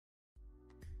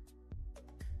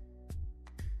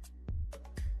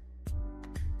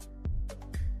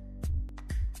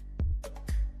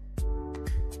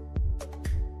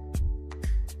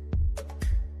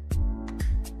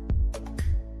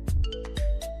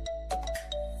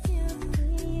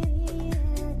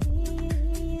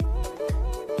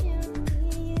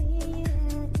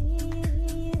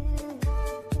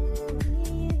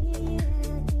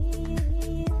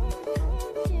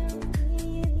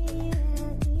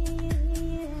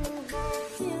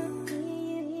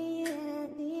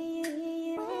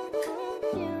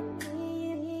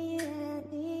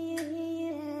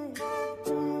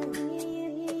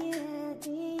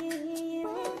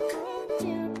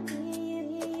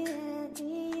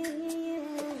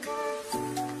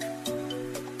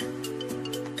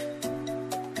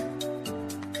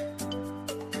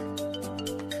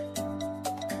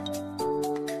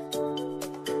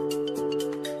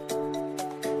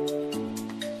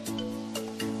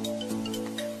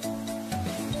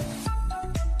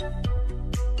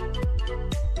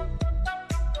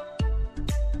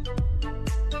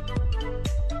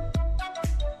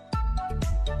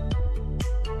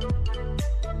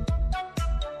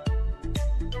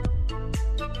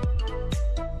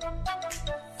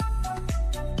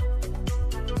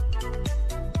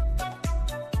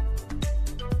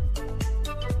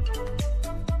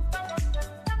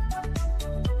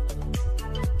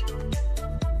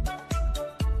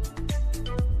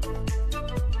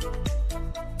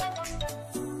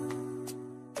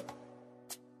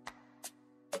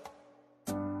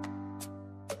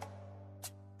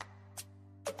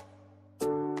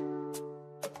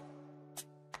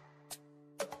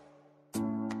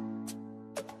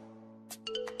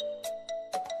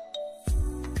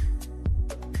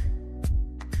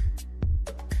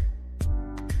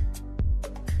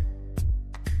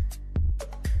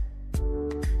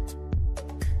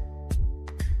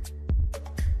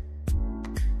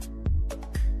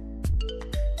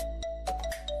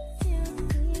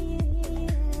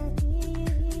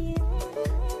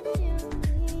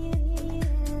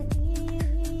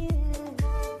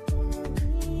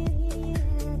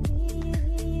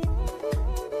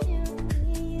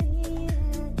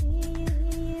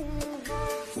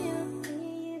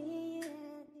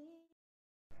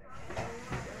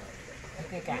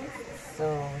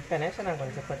finished, and I'm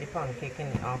going to put the pound cake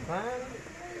in the oven.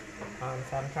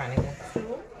 So I'm trying to get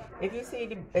two. If you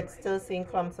see it's still seeing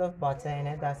clumps of butter in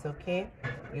it, that's okay.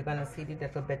 You're gonna see the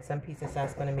little bits and pieces.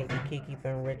 That's gonna make the cake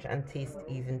even rich and taste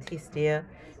even tastier.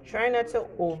 Try not to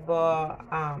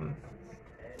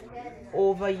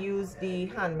overuse the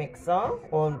hand mixer,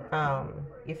 or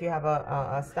if you have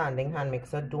a standing hand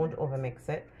mixer, don't overmix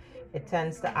it. It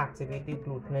tends to activate the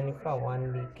gluten in the flour,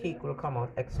 and the cake will come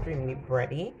out extremely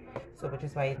bready. So which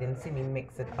is why you didn't see me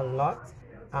mix it a lot.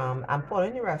 I'm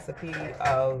following the recipe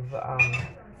of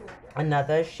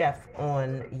another chef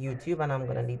on YouTube, and I'm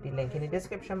gonna leave the link in the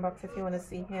description box if you want to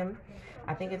see him.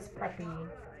 I think it's Preppy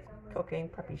Cooking,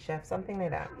 Preppy Chef, something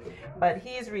like that. But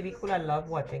he is really cool. I love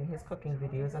watching his cooking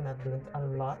videos, and I've learned a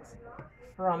lot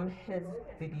from his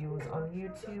videos on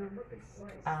YouTube,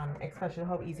 especially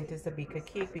how easy it is to bake a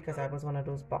cake, because I was one of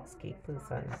those box cake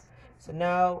persons. So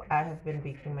now I have been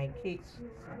baking my cakes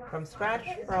from scratch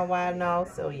for a while now,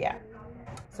 so yeah.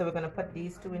 So we're going to put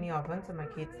these two in the oven so my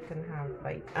kids can have,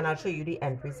 like, and I'll show you the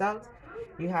end result.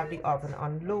 You have the oven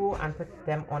on low and put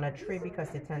them on a tray, because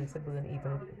they tend to burn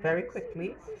even very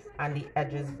quickly and the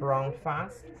edges brown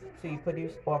fast. So you put your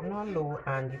oven on low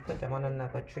and you put them on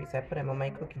another tray. So I put them on my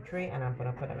cookie tray, and I'm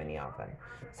going to put them in the oven.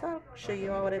 So I'll show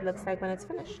you what it looks like when it's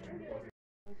finished.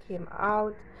 Came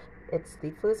out. It's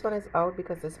the first one is out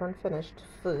because this one finished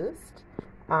first.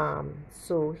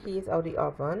 So he's out the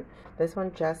oven. This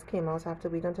one just came out, so I have to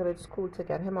wait until it's cool to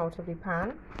get him out of the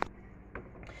pan.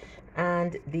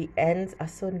 And the ends are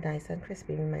so nice and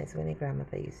crispy. Reminds me when my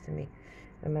grandmother used to make,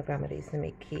 when my grandmother used to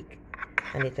make cake,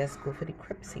 and they just go for the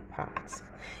crispy parts.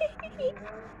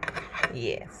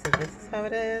 Yeah, so this is how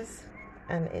it is,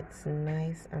 and it's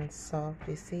nice and soft.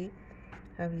 You see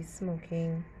how he's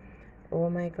smoking. Oh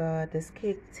my god, this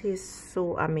cake tastes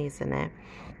so amazing, eh?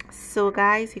 So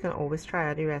guys, you can always try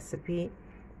out the recipe,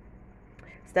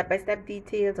 step-by-step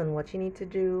details on what you need to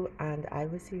do, and I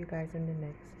will see you guys in the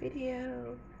next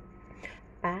video.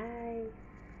 Bye.